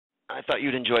I thought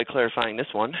you'd enjoy clarifying this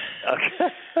one.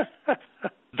 Okay.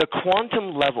 The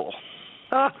quantum level,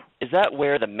 is that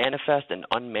where the manifest and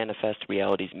unmanifest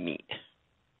realities meet?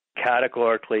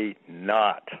 Categorically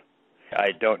not.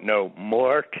 I don't know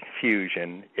more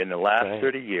confusion in the last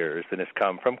 30 years than has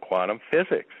come from quantum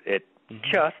physics. It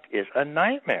just is a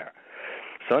nightmare.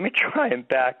 So let me try and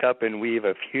back up and weave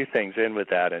a few things in with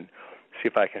that and see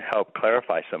if I can help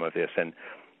clarify some of this. And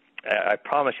I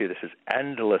promise you this is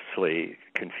endlessly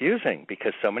confusing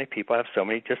because so many people have so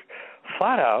many just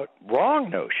flat-out wrong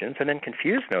notions and then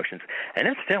confused notions. And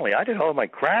incidentally, I did all of my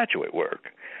graduate work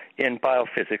in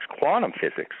biophysics, quantum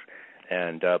physics,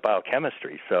 and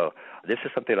biochemistry. So this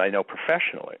is something I know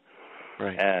professionally.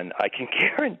 Right. And I can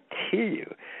guarantee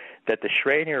you that the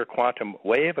Schrödinger quantum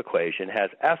wave equation has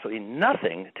absolutely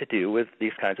nothing to do with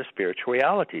these kinds of spiritual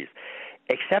realities,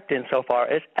 except insofar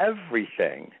as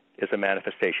everything is a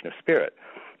manifestation of spirit.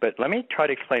 But let me try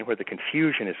to explain where the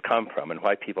confusion has come from and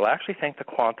why people actually think the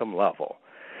quantum level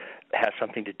has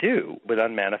something to do with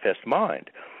unmanifest mind.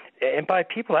 And by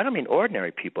people, I don't mean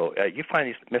ordinary people. You find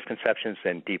these misconceptions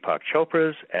in Deepak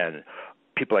Chopra's and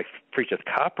people like Friedrich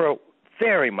Capra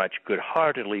very much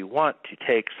good-heartedly want to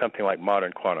take something like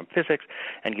modern quantum physics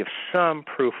and give some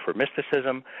proof for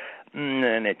mysticism,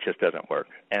 and it just doesn't work.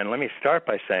 And let me start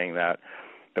by saying that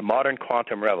the modern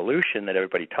quantum revolution that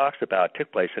everybody talks about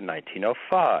took place in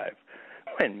 1905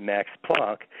 when Max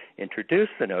Planck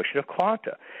introduced the notion of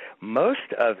quanta.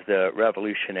 Most of the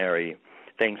revolutionary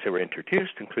things that were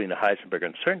introduced, including the Heisenberg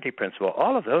uncertainty principle,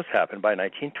 all of those happened by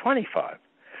 1925.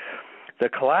 The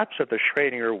collapse of the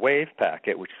Schrödinger wave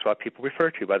packet, which is what people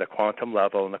refer to by the quantum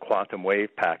level and the quantum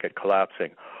wave packet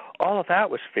collapsing, all of that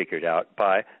was figured out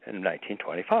by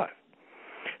 1925.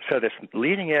 So this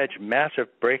leading-edge massive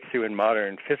breakthrough in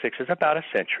modern physics is about a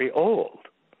century old.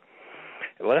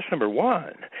 Well, that's number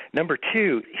one. Number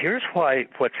two, here's why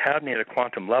what's happening at a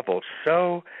quantum level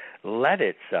so led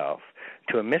itself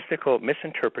to a mystical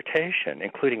misinterpretation,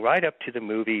 including right up to the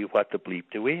movie What the Bleep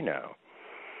Do We Know?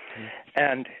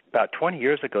 And about 20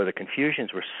 years ago, the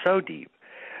confusions were so deep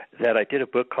that I did a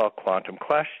book called Quantum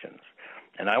Questions.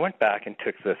 And I went back and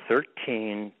took the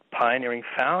 13 pioneering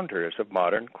founders of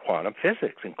modern quantum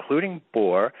physics, including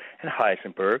Bohr and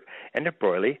Heisenberg and de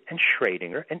Broglie and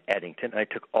Schrödinger and Eddington. And I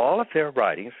took all of their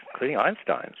writings, including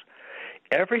Einstein's,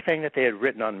 everything that they had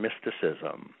written on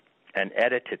mysticism, and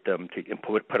edited them to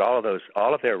put all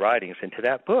of their writings into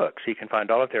that book. So you can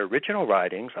find all of their original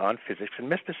writings on physics and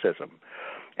mysticism.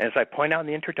 And as I point out in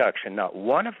the introduction, not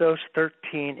one of those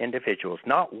 13 individuals,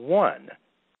 not one,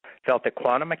 felt that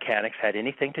quantum mechanics had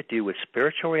anything to do with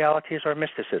spiritual realities or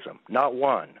mysticism. Not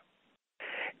one.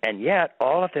 And yet,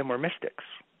 all of them were mystics.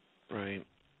 Right.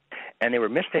 And they were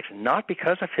mystics not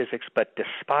because of physics, but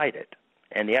despite it.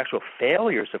 And the actual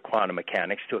failures of quantum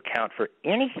mechanics to account for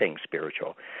anything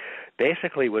spiritual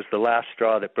basically was the last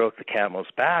straw that broke the camel's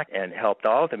back and helped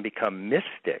all of them become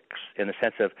mystics in the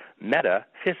sense of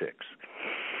metaphysics.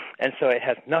 And so it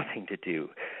has nothing to do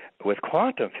with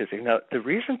quantum physics. Now, the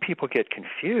reason people get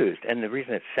confused and the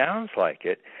reason it sounds like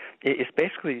it is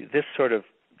basically this sort of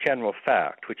general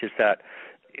fact, which is that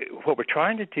what we're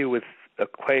trying to do with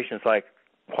equations like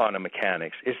quantum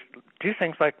mechanics is do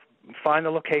things like find the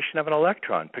location of an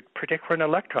electron, predict where an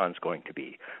electron is going to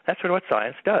be. That's sort of what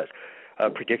science does.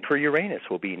 Predict where Uranus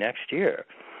will be next year.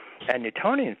 And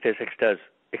Newtonian physics does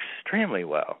extremely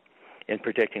well in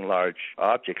predicting large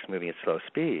objects moving at slow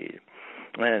speed.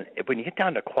 And when you get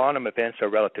down to quantum events or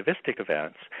relativistic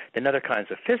events, then other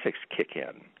kinds of physics kick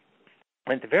in.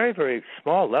 And at the very, very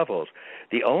small levels,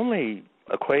 the only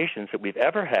equations that we've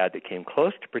ever had that came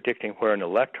close to predicting where an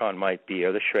electron might be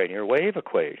are the Schrödinger wave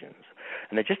equations.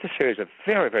 And they're just a series of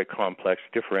very, very complex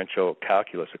differential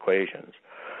calculus equations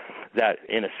that,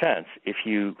 in a sense, if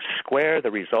you square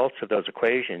the results of those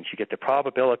equations, you get the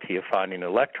probability of finding an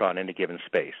electron in a given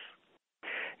space.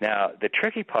 Now, the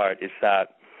tricky part is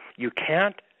that you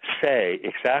can't say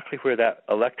exactly where that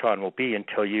electron will be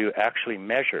until you actually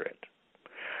measure it.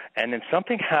 And then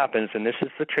something happens, and this is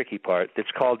the tricky part,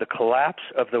 that's called the collapse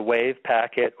of the wave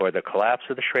packet or the collapse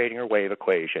of the Schrödinger wave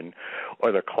equation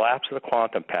or the collapse of the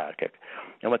quantum packet.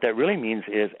 And what that really means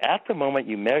is at the moment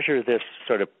you measure this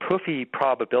sort of poofy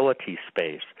probability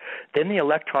space, then the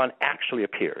electron actually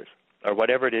appears, or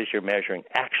whatever it is you're measuring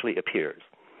actually appears.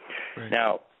 Right.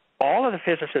 Now, all of the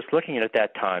physicists looking at it at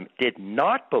that time did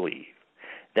not believe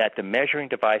that the measuring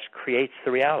device creates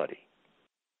the reality.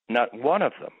 Not one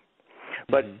of them.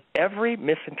 But every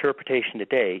misinterpretation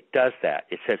today does that.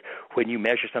 It says when you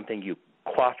measure something, you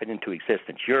quaff it into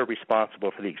existence. You're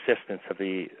responsible for the existence of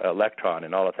the electron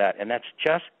and all of that. And that's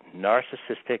just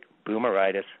narcissistic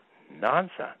boomeritis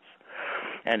nonsense.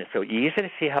 And it's so easy to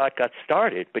see how it got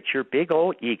started, but your big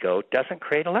old ego doesn't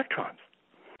create electrons.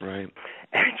 Right.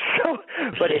 And so,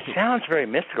 but it sounds very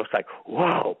mystical. It's like,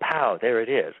 whoa, pow, there it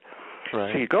is.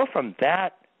 Right. So you go from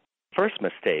that first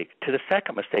mistake to the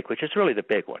second mistake, which is really the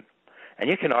big one. And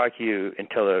you can argue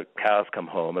until the cows come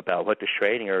home about what the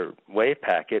Schrödinger wave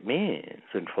packet means,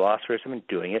 and philosophers have been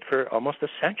doing it for almost a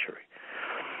century.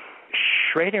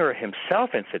 Schrödinger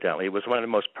himself, incidentally, was one of the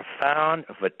most profound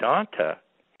Vedanta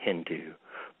Hindu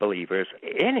believers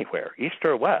anywhere, east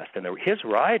or west. And his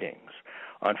writings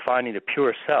on finding the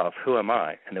pure self, who am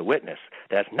I, and the witness,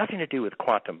 that has nothing to do with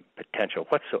quantum potential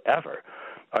whatsoever,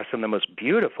 are some of the most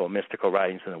beautiful mystical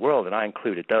writings in the world, and I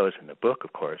included those in the book,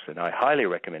 of course, and I highly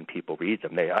recommend people read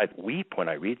them. I weep when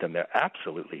I read them. They're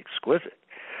absolutely exquisite.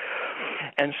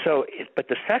 And so, but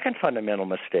the second fundamental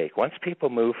mistake, once people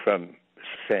move from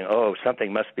saying, oh,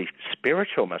 something must be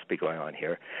spiritual must be going on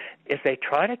here, is they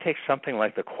try to take something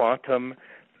like the quantum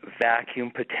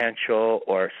vacuum potential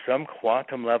or some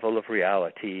quantum level of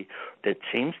reality that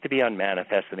seems to be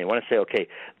unmanifest, and they want to say, okay,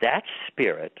 that's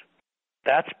spirit,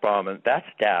 that's Brahman, that's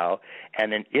Tao,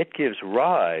 and then it gives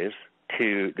rise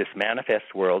to this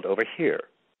manifest world over here.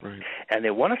 Right. And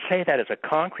they want to say that as a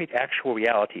concrete, actual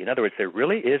reality. In other words, there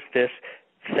really is this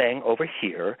thing over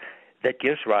here that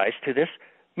gives rise to this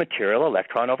material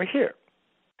electron over here.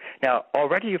 Now,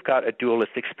 already you've got a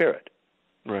dualistic spirit.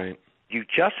 Right. You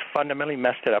just fundamentally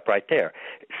messed it up right there.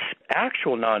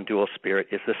 Actual non-dual spirit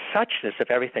is the suchness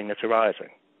of everything that's arising.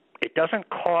 It doesn't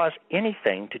cause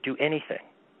anything to do anything.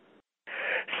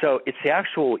 So it's the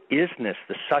actual isness,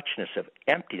 the suchness of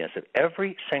emptiness of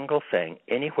every single thing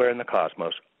anywhere in the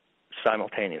cosmos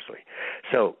simultaneously.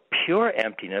 So pure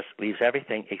emptiness leaves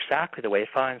everything exactly the way it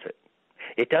finds it.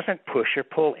 It doesn't push or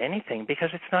pull anything because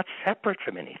it's not separate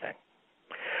from anything.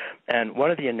 And one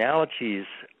of the analogies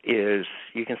is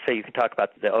you can talk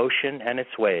about the ocean and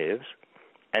its waves,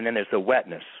 and then there's the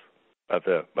wetness of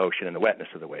the ocean and the wetness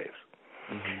of the waves.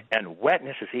 Mm-hmm. And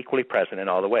wetness is equally present in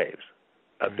all the waves.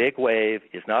 A big wave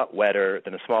is not wetter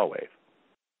than a small wave.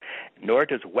 Nor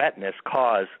does wetness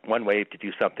cause one wave to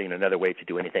do something and another wave to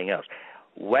do anything else.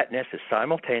 Wetness is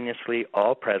simultaneously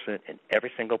all present in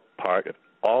every single part of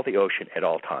all the ocean at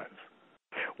all times.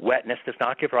 Wetness does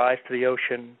not give rise to the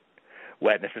ocean.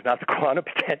 Wetness is not the quantum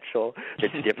potential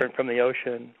that's different from the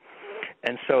ocean.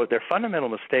 And so their fundamental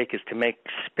mistake is to make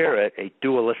spirit a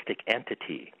dualistic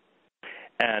entity.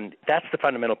 And that's the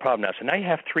fundamental problem now. So now you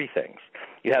have three things.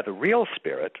 You have the real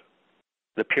spirit,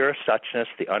 the pure suchness,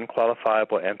 the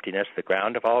unqualifiable emptiness, the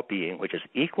ground of all being, which is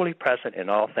equally present in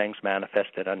all things manifest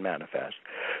and unmanifest.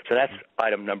 So that's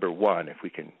item number one, if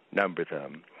we can number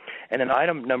them. And then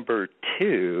item number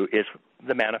two is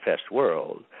the manifest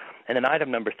world. And then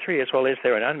item number three is, well, is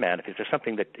there an unmanifest? Is there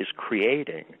something that is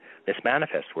creating this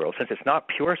manifest world? Since it's not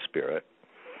pure spirit,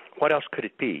 what else could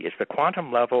it be? Is the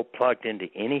quantum level plugged into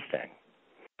anything?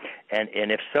 And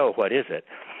if so, what is it?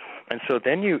 And so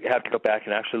then you have to go back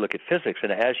and actually look at physics.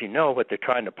 And as you know, what they're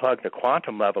trying to plug the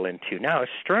quantum level into now is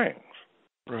strings.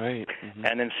 Right. Mm-hmm.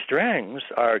 And then strings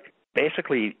are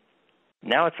basically,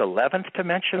 now it's 11th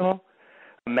dimensional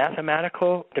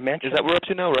mathematical dimension. Is that we're up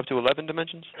to now? We're up to 11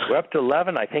 dimensions? We're up to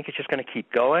 11. I think it's just going to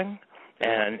keep going.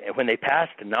 And when they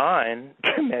passed 9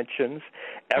 dimensions,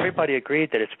 everybody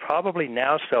agreed that it's probably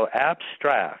now so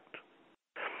abstract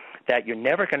that you're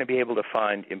never going to be able to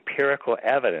find empirical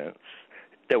evidence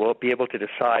that will be able to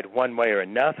decide one way or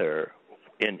another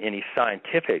in any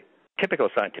typical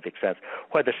scientific sense,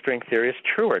 whether string theory is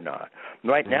true or not.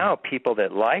 Right now, people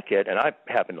that like it, and I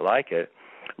happen to like it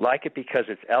because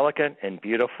it's elegant and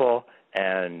beautiful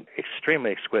and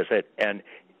extremely exquisite. And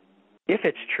if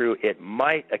it's true, it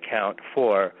might account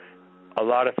for a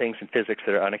lot of things in physics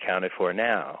that are unaccounted for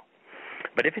now.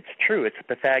 But if it's true, it's a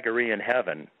Pythagorean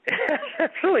heaven.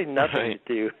 It's really nothing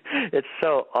to do. It's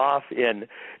so off in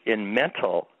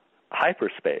mental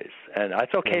hyperspace. And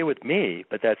it's okay with me,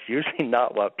 but that's usually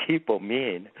not what people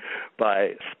mean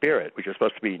by spirit, which is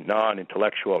supposed to be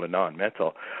non-intellectual and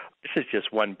non-mental. This is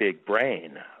just one big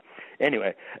brain.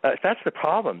 Anyway, that's the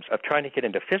problems of trying to get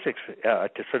into physics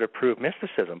to sort of prove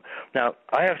mysticism. Now,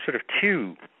 I have sort of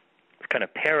two kind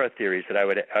of para-theories that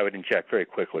I would inject very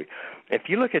quickly. If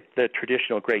you look at the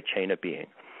traditional great chain of being,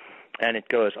 and it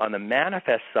goes on the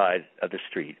manifest side of the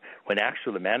street, when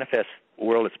actually the manifest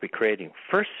world is creating,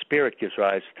 first spirit gives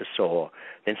rise to soul,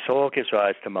 then soul gives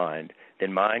rise to mind,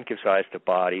 then mind gives rise to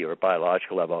body or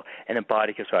biological level, and then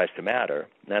body gives rise to matter.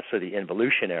 And that's sort of the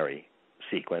involutionary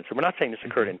sequence. And we're not saying this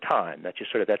occurred in time. That's just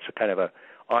that's a kind of a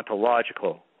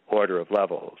ontological order of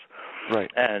levels.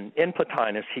 Right. And in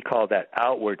Plotinus, he called that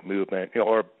outward movement,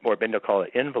 or Bindel called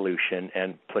it involution,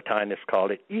 and Plotinus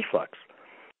called it efflux.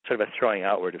 sort of a throwing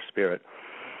outward of spirit.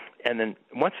 And then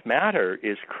once matter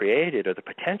is created, or the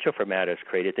potential for matter is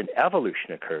created, then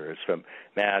evolution occurs from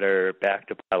matter back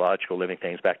to biological living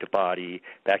things, back to body,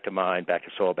 back to mind, back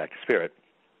to soul, back to spirit.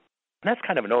 And that's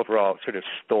kind of an overall sort of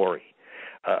story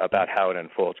about how it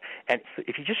unfolds. And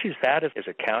if you just use that as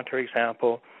a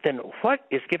counterexample, then what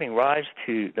is giving rise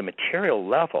to the material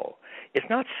level is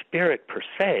not spirit per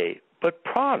se, but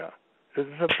prana,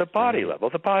 the body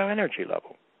level, the bioenergy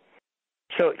level.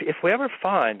 So if we ever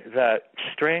find that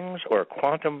strings or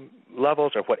quantum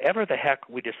levels or whatever the heck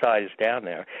we decide is down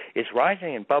there is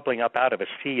rising and bubbling up out of a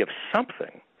sea of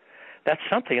something, that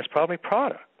something is probably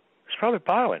prana. It's probably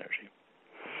bioenergy.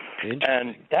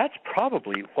 And that's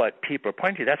probably what people are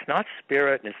pointing to. That's not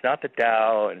spirit, and it's not the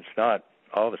Tao, and it's not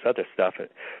all this other stuff.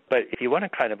 But if you want a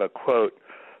kind of a, quote,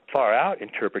 far-out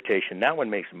interpretation, that one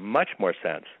makes much more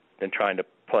sense than trying to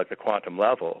put the quantum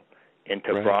level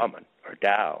into Brahman or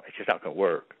Tao. It's just not going to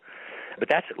work. But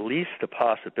that's at least the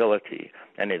possibility,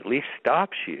 and it at least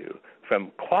stops you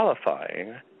from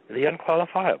qualifying the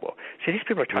unqualifiable. See, these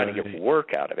people are trying to get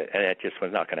work out of it, and it just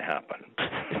was not going to happen.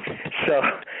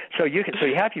 So you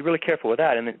have to be really careful with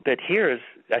that. But here is,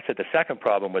 I said the second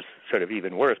problem was sort of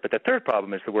even worse, but the third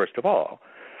problem is the worst of all.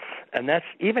 And that's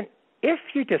even if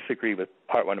you disagree with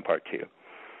part one and part two,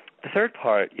 the third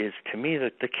part is, to me,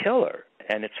 the killer,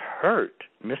 and it's hurt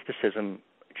mysticism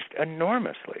just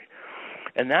enormously.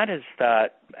 And that is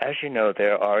that, as you know,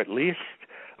 there are at least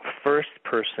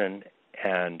first-person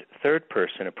and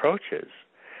third-person approaches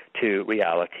to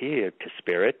reality, to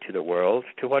spirit, to the world,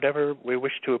 to whatever we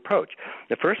wish to approach.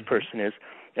 The first person is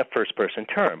a first-person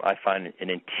term. I find an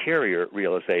interior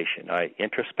realization. I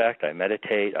introspect, I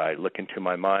meditate, I look into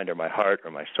my mind or my heart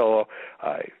or my soul,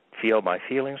 I feel my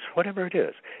feelings, whatever it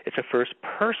is. It's a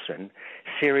first-person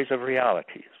series of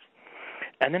realities.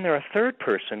 And then there are third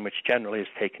person, which generally is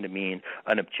taken to mean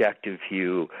an objective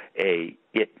view, a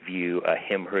it view, a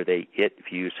him, her, they, it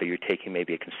view. So you're taking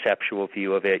maybe a conceptual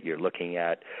view of it. You're looking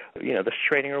at, the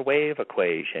Schrödinger wave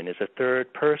equation is a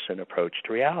third person approach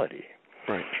to reality.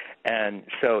 Right. And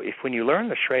so when you learn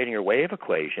the Schrödinger wave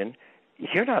equation,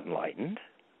 you're not enlightened.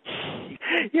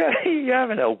 You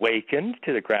haven't awakened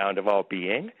to the ground of all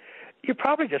being. You're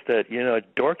probably just a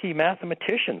dorky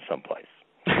mathematician someplace.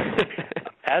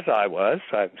 As I was,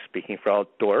 so I'm speaking for all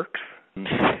dorks.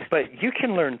 But you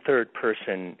can learn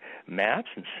third-person maps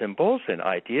and symbols and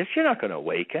ideas. You're not going to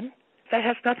awaken. That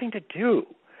has nothing to do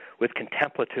with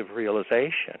contemplative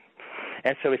realization.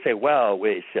 And so we say, well,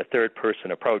 it's a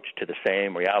third-person approach to the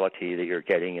same reality that you're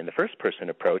getting in the first-person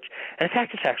approach. And in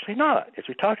fact, it's actually not. As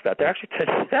we talked about,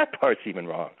 that part's even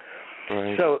wrong.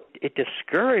 Right. So it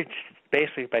discouraged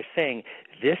basically by saying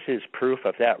this is proof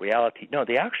of that reality. No,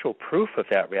 the actual proof of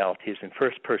that reality is in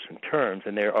first-person terms,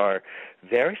 and there are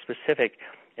very specific,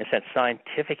 in a sense,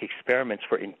 scientific experiments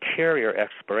for interior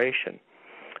exploration.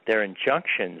 There are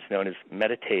injunctions known as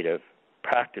meditative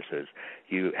practices.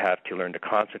 You have to learn to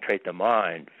concentrate the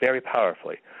mind very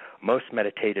powerfully. Most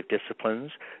meditative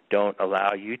disciplines don't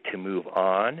allow you to move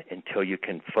on until you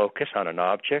can focus on an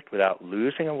object without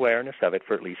losing awareness of it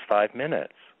for at least 5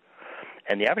 minutes.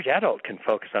 And the average adult can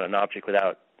focus on an object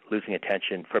without losing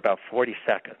attention for about 40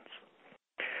 seconds.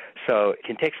 So it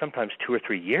can take sometimes 2 or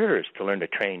 3 years to learn to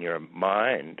train your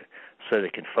mind so that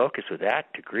it can focus with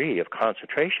that degree of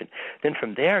concentration. Then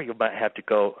from there, you might have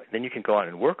to then you can go on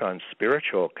and work on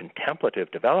spiritual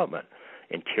contemplative development,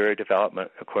 interior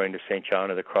development according to St. John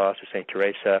of the Cross or St.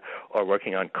 Teresa, or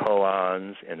working on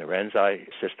koans in the Rinzai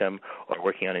system, or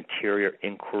working on interior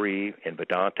inquiry in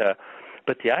Vedanta.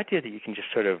 But the idea that you can just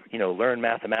sort of, learn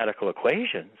mathematical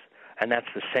equations, and that's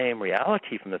the same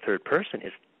reality from the third person,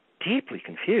 is deeply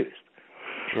confused.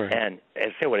 Right. And as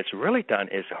I say, what it's really done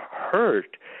is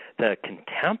hurt the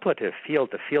contemplative field,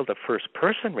 the field of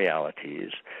first-person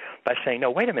realities, by saying, no,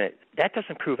 wait a minute, that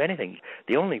doesn't prove anything.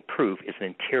 The only proof is an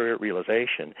interior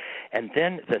realization. And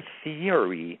then the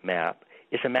theory map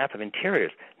is a map of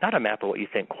interiors, not a map of what you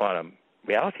think quantum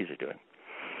realities are doing.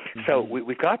 Mm-hmm. So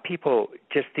we've got people,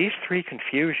 just these three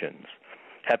confusions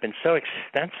have been so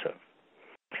extensive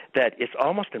that it's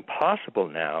almost impossible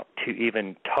now to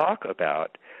even talk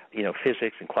about,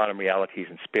 physics and quantum realities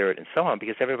and spirit and so on,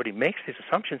 because everybody makes these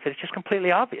assumptions that it's just completely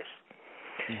obvious.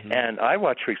 Mm-hmm. And I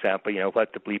watch, for example,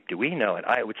 what the Bleep Do We Know, and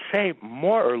I would say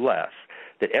more or less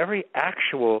that every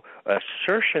actual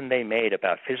assertion they made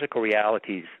about physical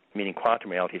realities, meaning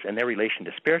quantum realities, and their relation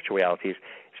to spiritual realities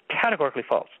is categorically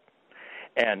false.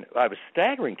 And it was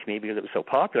staggering to me because it was so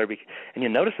popular. And you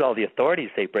notice all the authorities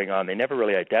they bring on, they never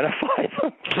really identify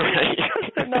them.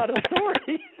 Because they're not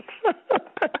authorities.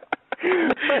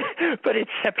 but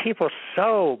it's that people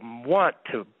so want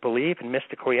to believe in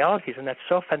mystical realities, and that's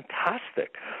so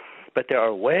fantastic. But there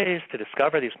are ways to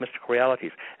discover these mystical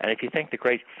realities. And if you think the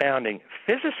great founding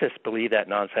physicists believe that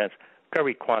nonsense, go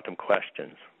read Quantum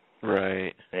Questions.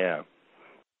 Right. Yeah.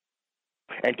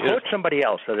 And quote somebody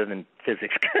else other than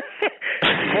physics.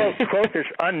 quote this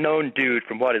unknown dude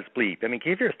from What is Bleep. I mean,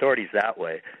 give your authorities that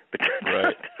way. But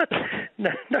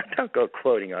don't go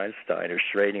quoting Einstein or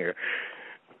Schrödinger.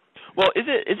 Well, is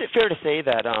it fair to say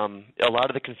that a lot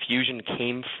of the confusion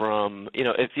came from,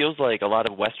 it feels like a lot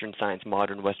of Western science,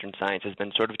 modern Western science, has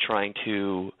been sort of trying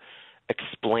to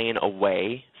explain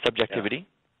away subjectivity.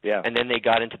 Yeah. And then they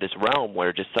got into this realm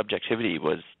where just subjectivity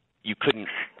was, you couldn't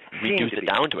reduce it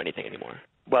down to anything anymore.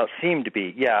 Well, it seemed to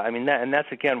be, yeah. I mean,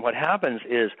 that's again, what happens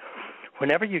is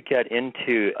whenever you get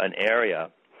into an area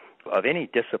of any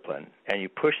discipline and you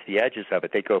push the edges of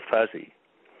it, they go fuzzy.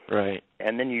 Right.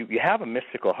 And then you have a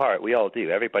mystical heart. We all do.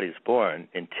 Everybody's born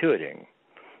intuiting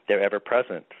their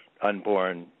ever-present,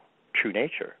 unborn, true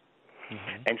nature.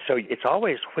 Mm-hmm. And so it's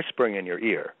always whispering in your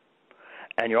ear.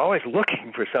 And you're always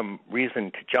looking for some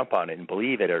reason to jump on it and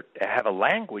believe it or have a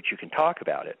language you can talk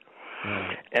about it.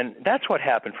 Right. And that's what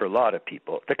happened for a lot of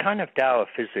people. The kind of Tao of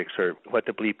physics, or what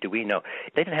the Bleep Do We Know,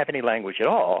 they didn't have any language at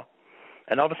all.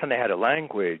 And all of a sudden they had a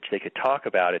language, they could talk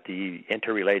about it, the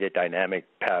interrelated dynamic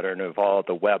pattern of all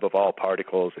the web of all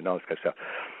particles and all this kind of stuff.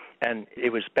 And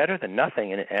it was better than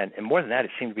nothing, and more than that,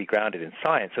 it seemed to be grounded in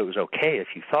science, so it was okay if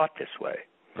you thought this way.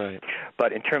 Right.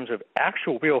 But in terms of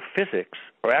actual real physics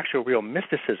or actual real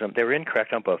mysticism, they were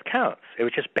incorrect on both counts. It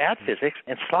was just bad physics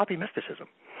and sloppy mysticism.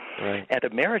 Right. And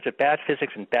the marriage of bad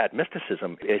physics and bad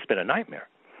mysticism has been a nightmare.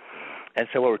 And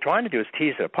so what we're trying to do is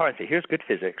tease it apart and say, here's good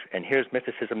physics, and here's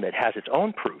mysticism that has its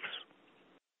own proofs.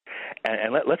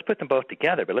 And let's put them both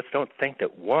together, but let's don't think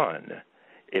that one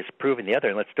is proving the other,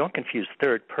 and let's don't confuse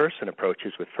third-person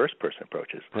approaches with first-person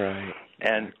approaches. Right.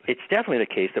 And it's definitely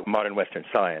the case that modern Western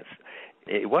science,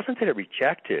 it wasn't that it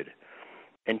rejected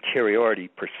interiority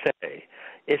per se,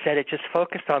 it's that it just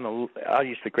focused on I'll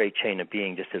use the great chain of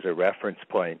being just as a reference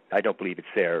point. I don't believe it's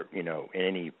there, in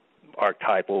any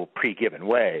archetypal, pre-given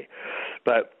way.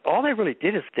 But all they really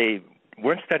did is they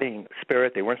weren't studying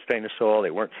spirit, they weren't studying the soul,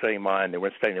 they weren't studying mind, they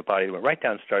weren't studying the body. They went right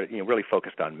down and started, really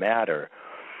focused on matter.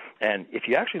 And if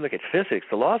you actually look at physics,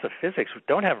 the laws of physics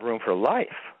don't have room for life,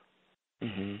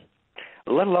 mm-hmm.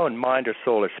 let alone mind or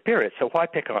soul or spirit. So why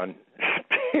pick on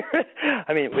spirit?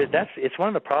 I mean, it's one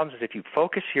of the problems is if you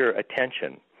focus your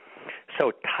attention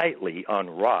so tightly on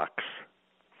rocks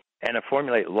and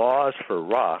formulate laws for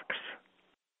rocks,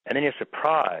 and then you're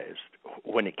surprised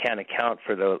when it can't account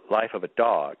for the life of a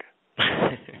dog.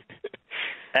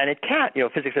 And it can't.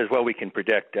 Physics says, well, we can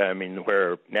predict,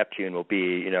 where Neptune will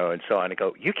be, and so on. And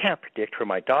go, you can't predict where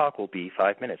my dog will be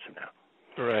 5 minutes from now.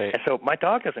 Right. And so my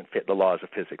dog doesn't fit the laws of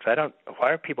physics.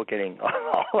 Why are people getting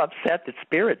all upset that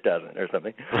spirit doesn't or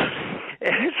something?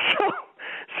 And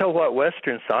so what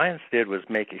Western science did was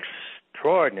make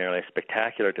extraordinarily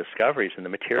spectacular discoveries in the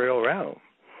material realm.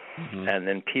 Mm-hmm. And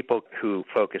then people who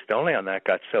focused only on that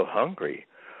got so hungry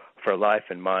for life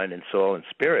and mind and soul and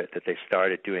spirit that they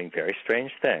started doing very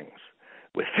strange things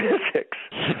with physics.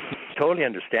 Totally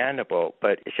understandable,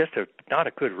 but it's just not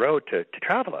a good road to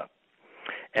travel up.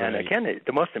 And right. Again,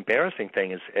 the most embarrassing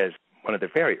thing is, as one of the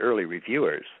very early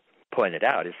reviewers pointed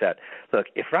out, is that, look,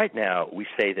 if right now we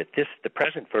say that the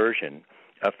present version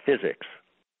of physics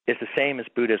is the same as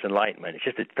Buddha's enlightenment, it's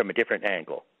just from a different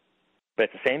angle, but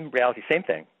it's the same reality, same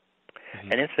thing.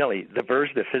 Mm-hmm. And incidentally, the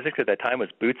version of physics at that time was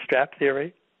bootstrap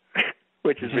theory,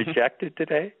 which is rejected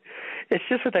today. It's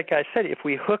just what that guy said. If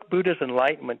we hook Buddha's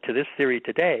enlightenment to this theory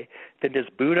today, then does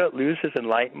Buddha lose his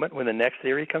enlightenment when the next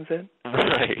theory comes in?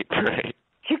 Right.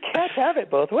 You can't have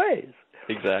it both ways.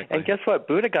 Exactly. And guess what?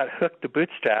 Buddha got hooked to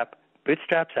bootstrap.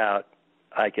 Bootstrap's out.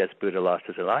 I guess Buddha lost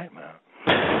his enlightenment.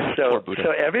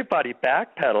 So everybody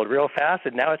backpedaled real fast,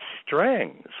 and now it's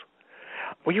strings.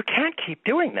 Well, you can't keep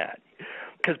doing that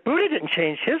because Buddha didn't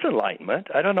change his enlightenment.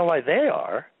 I don't know why they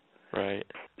are. Right.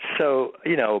 So,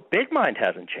 big mind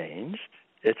hasn't changed.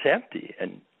 It's empty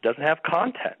and doesn't have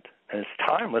content, and it's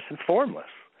timeless and formless.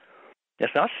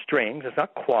 It's not strings. It's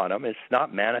not quantum. It's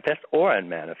not manifest or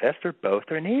unmanifest or both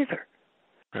or neither.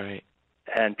 Right.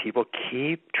 And people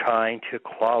keep trying to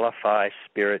qualify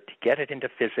spirit to get it into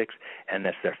physics, and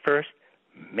that's their first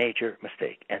major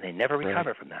mistake, and they never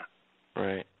recover from that.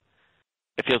 Right.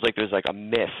 It feels like there's like a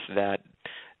myth that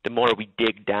the more we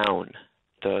dig down,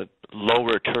 the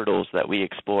lower turtles that we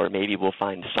explore, maybe we'll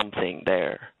find something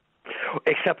there.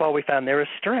 Except all we found there is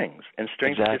strings, and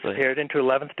strings have disappeared into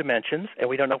 11th dimensions, and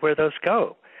we don't know where those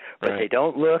go. But they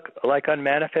don't look like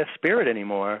unmanifest spirit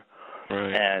anymore.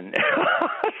 Right. And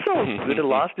so Buddha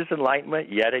lost his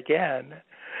enlightenment yet again.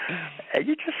 And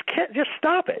you just can't just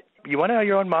stop it. You want to know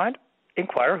your own mind?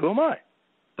 Inquire, who am I?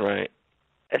 Right.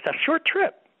 It's a short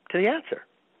trip to the answer.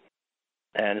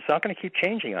 And it's not going to keep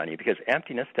changing on you because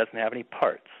emptiness doesn't have any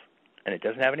parts, and it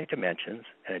doesn't have any dimensions,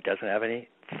 and it doesn't have any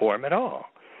form at all.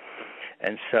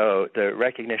 And so the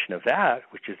recognition of that,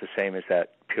 which is the same as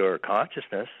that pure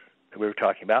consciousness that we were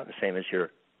talking about, the same as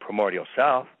your primordial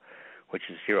self, which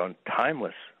is your own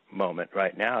timeless moment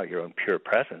right now, your own pure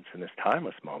presence in this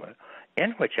timeless moment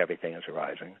in which everything is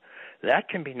arising, that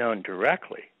can be known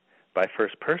directly by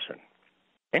first-person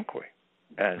inquiry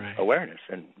and awareness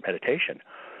and meditation.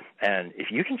 And if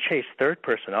you can chase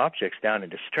third-person objects down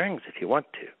into strings if you want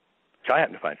to, which I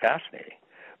happen to find fascinating,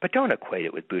 but don't equate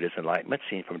it with Buddha's enlightenment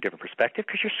seen from a different perspective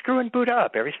because you're screwing Buddha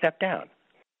up every step down.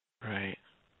 Right.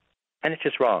 And it's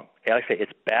just wrong. Like I say,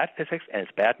 it's bad physics and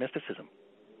it's bad mysticism.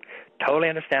 Totally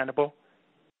understandable,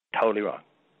 totally wrong.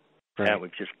 Right. And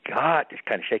we've just got to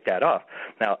kind of shake that off.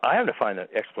 Now, I have to find that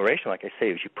exploration, like I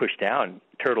say, as you push down,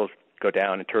 turtles go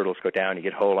down and turtles go down, you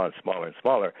get hold on smaller and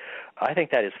smaller. I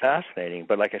think that is fascinating,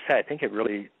 but like I said, I think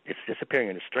it's disappearing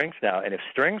into strings now, and if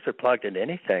strings are plugged into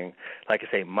anything, like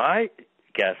I say, my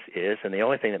guess is, and the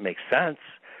only thing that makes sense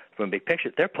from a big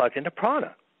picture, they're plugged into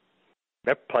prana.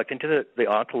 They're plugged into the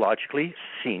ontologically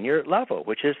senior level,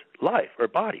 which is life or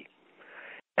body.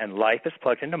 And life is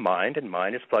plugged into mind, and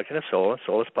mind is plugged into soul, and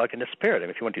soul is plugged into spirit. I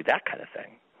mean, if you want to do that kind of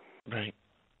thing. Right.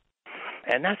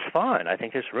 And that's fine. I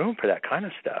think there's room for that kind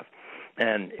of stuff.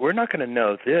 And we're not going to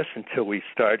know this until we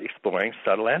start exploring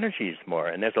subtle energies more.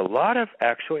 And there's a lot of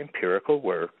actual empirical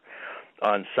work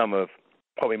on some of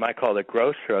what we might call the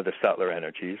grosser of the subtler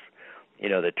energies. You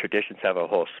know, the traditions have a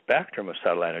whole spectrum of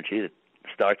subtle energy that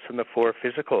starts from the four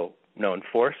physical known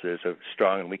forces of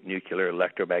strong and weak nuclear,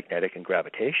 electromagnetic, and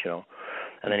gravitational,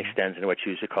 and then extends into what's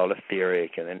usually called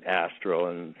etheric, and then astral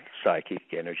and psychic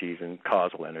energies and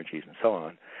causal energies and so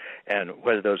on. And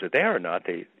whether those are there or not,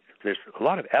 there's a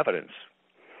lot of evidence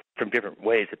from different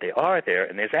ways that they are there,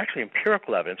 and there's actually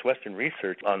empirical evidence, Western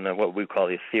research on what we call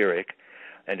the etheric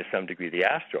and to some degree the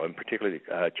astral, and particularly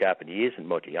Japanese, and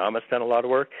Motoyama's done a lot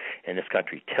of work. In this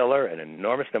country, Tiller and an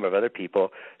enormous number of other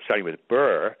people, starting with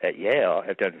Burr at Yale,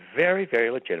 have done very,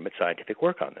 very legitimate scientific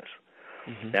work on this.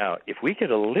 Mm-hmm. Now, if we get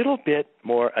a little bit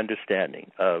more understanding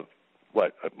of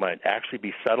what might actually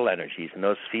be subtle energies, and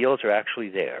those fields are actually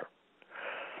there,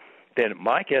 then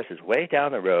my guess is way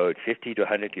down the road, 50 to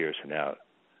 100 years from now,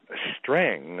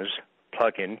 strings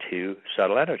plug into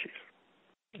subtle energies.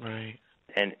 Right.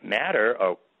 And matter,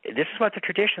 this is what the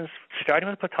traditions, starting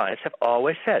with Plotinus, have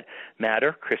always said.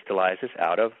 Matter crystallizes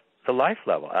out of the life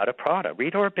level, out of prana.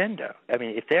 Read Aurobindo. I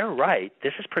mean, if they're right,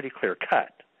 this is pretty clear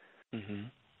cut. Mm-hmm.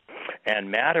 And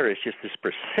matter is just this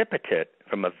precipitate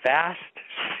from a vast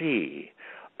sea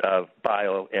of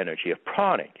bioenergy, of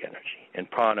pranic energy.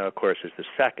 And prana, of course, is the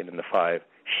second in the five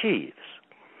sheaths.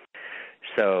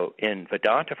 So in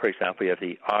Vedanta, for example, you have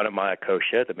the Annamaya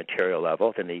Kosha, the material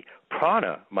level, then the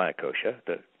Pranamaya Kosha,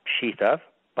 the sheath of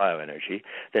bioenergy,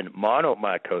 then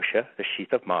Manomaya Kosha, the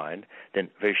sheath of mind, then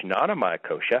Vijnanamaya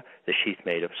Kosha, the sheath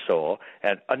made of soul,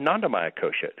 and Anandamaya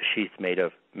Kosha, the sheath made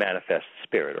of manifest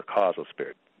spirit or causal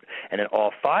spirit. And then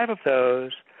all five of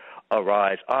those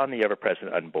arise on the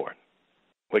ever-present unborn,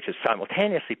 which is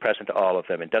simultaneously present to all of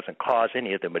them and doesn't cause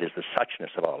any of them, but is the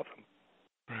suchness of all of them.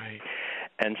 Right.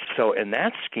 And so in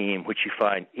that scheme, which you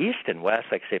find east and west,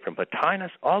 like I say, from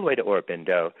Plotinus all the way to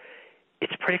Aurobindo,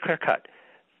 it's pretty clear-cut.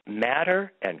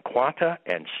 Matter and quanta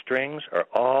and strings are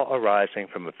all arising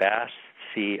from a vast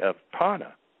sea of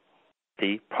prana,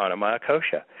 the Pranamaya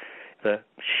Kosha, the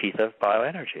sheath of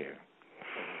bioenergy.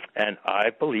 And I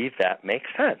believe that makes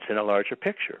sense in a larger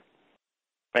picture.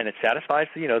 And it satisfies,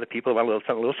 the people who want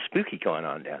something a little spooky going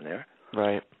on down there.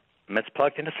 Right. And it's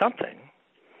plugged into something.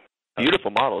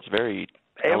 Beautiful model. It's very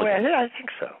elegant. I think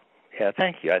so. Yeah,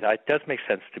 thank you. It does make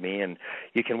sense to me, and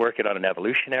you can work it on an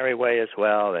evolutionary way as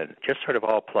well, and it just sort of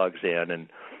all plugs in,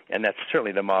 and that's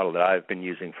certainly the model that I've been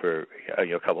using for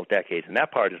a couple of decades. And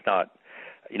that part is not,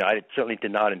 I certainly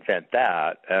did not invent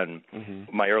that. And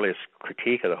my earliest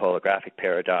critique of the holographic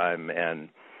paradigm and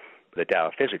the Tao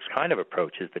of physics kind of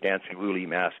approaches, the dancing Wuli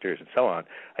masters and so on,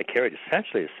 I carried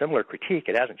essentially a similar critique.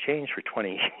 It hasn't changed for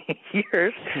 20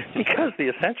 years because the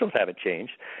essentials haven't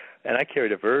changed. And I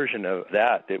carried a version of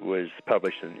that was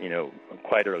published,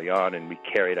 quite early on, and we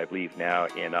carry it, I believe, now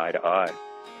in Eye to Eye.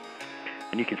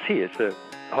 And you can see it's the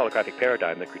holographic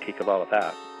paradigm, the critique of all of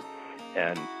that.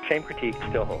 And same critique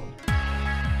still holds.